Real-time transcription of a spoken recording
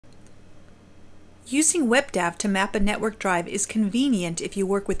Using WebDAV to map a network drive is convenient if you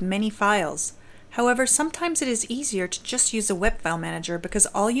work with many files. However, sometimes it is easier to just use a web file manager because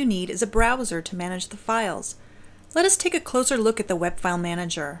all you need is a browser to manage the files. Let us take a closer look at the web file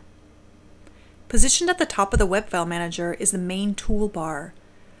manager. Positioned at the top of the web file manager is the main toolbar.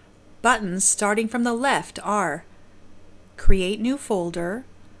 Buttons starting from the left are Create New Folder,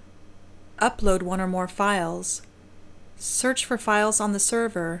 Upload one or more files, Search for files on the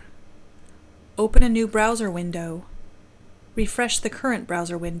server, Open a new browser window, Refresh the current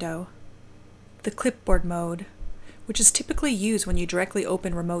browser window, the clipboard mode, which is typically used when you directly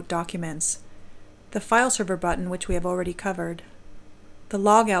open remote documents, the file server button, which we have already covered, the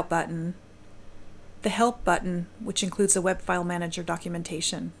logout button, the help button, which includes the web file manager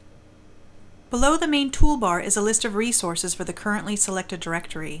documentation. Below the main toolbar is a list of resources for the currently selected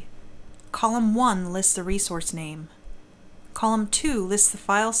directory. Column 1 lists the resource name. Column 2 lists the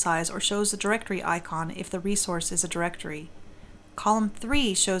file size or shows the directory icon if the resource is a directory. Column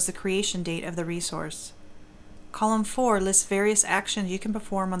 3 shows the creation date of the resource. Column 4 lists various actions you can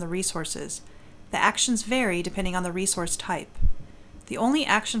perform on the resources. The actions vary depending on the resource type. The only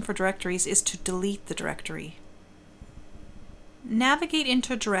action for directories is to delete the directory. Navigate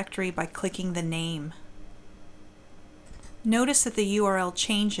into a directory by clicking the name. Notice that the URL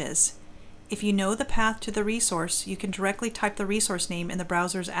changes. If you know the path to the resource, you can directly type the resource name in the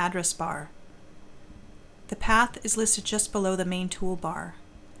browser's address bar. The path is listed just below the main toolbar.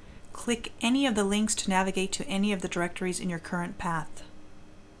 Click any of the links to navigate to any of the directories in your current path.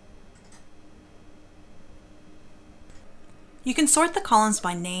 You can sort the columns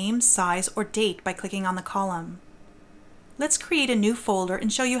by name, size, or date by clicking on the column. Let's create a new folder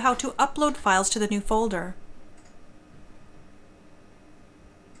and show you how to upload files to the new folder.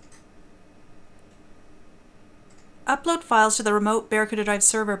 Upload files to the remote Barracuda Drive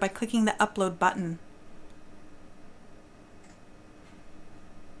server by clicking the Upload button.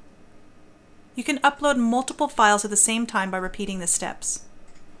 You can upload multiple files at the same time by repeating the steps.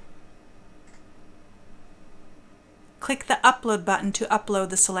 Click the Upload button to upload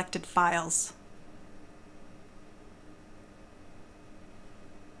the selected files.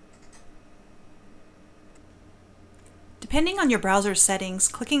 Depending on your browser settings,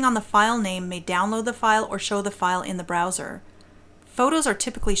 clicking on the file name may download the file or show the file in the browser. Photos are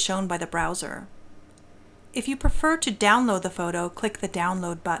typically shown by the browser. If you prefer to download the photo, click the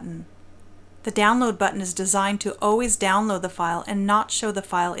Download button. The Download button is designed to always download the file and not show the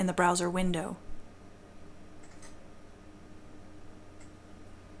file in the browser window.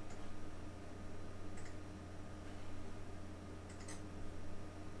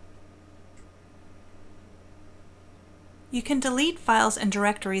 You can delete files and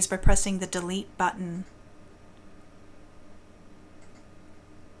directories by pressing the Delete button.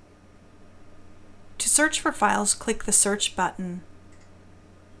 To search for files, click the Search button.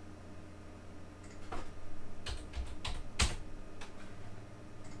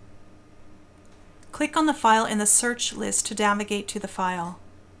 Click on the file in the search list to navigate to the file.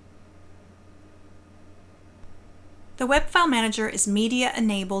 The web file manager is media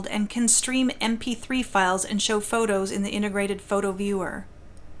enabled and can stream MP3 files and show photos in the integrated photo viewer.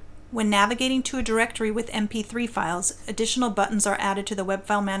 When navigating to a directory with MP3 files, additional buttons are added to the web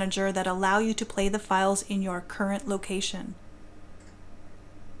file manager that allow you to play the files in your current location.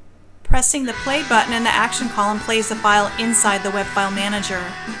 Pressing the play button in the action column plays the file inside the web file manager.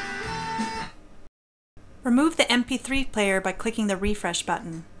 Remove the MP3 player by clicking the refresh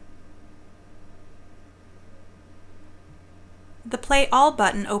button. The Play All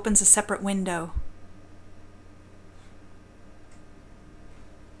button opens a separate window.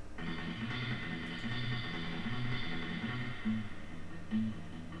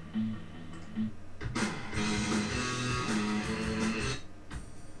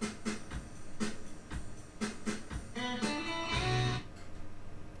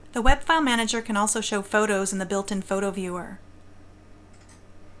 The web file manager can also show photos in the built-in photo viewer.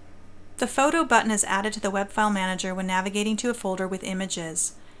 The Photo button is added to the web file manager when navigating to a folder with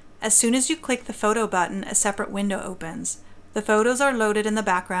images. As soon as you click the Photo button, a separate window opens. The photos are loaded in the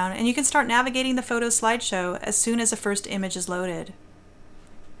background, and you can start navigating the photo slideshow as soon as the first image is loaded.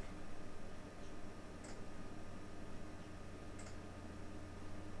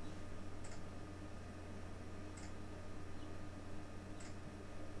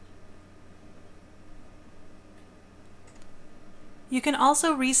 You can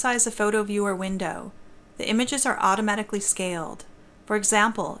also resize the photo viewer window. The images are automatically scaled. For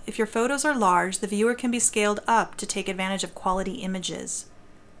example, if your photos are large, the viewer can be scaled up to take advantage of quality images.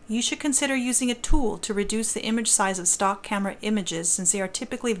 You should consider using a tool to reduce the image size of stock camera images since they are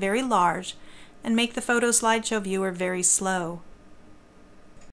typically very large and make the photo slideshow viewer very slow.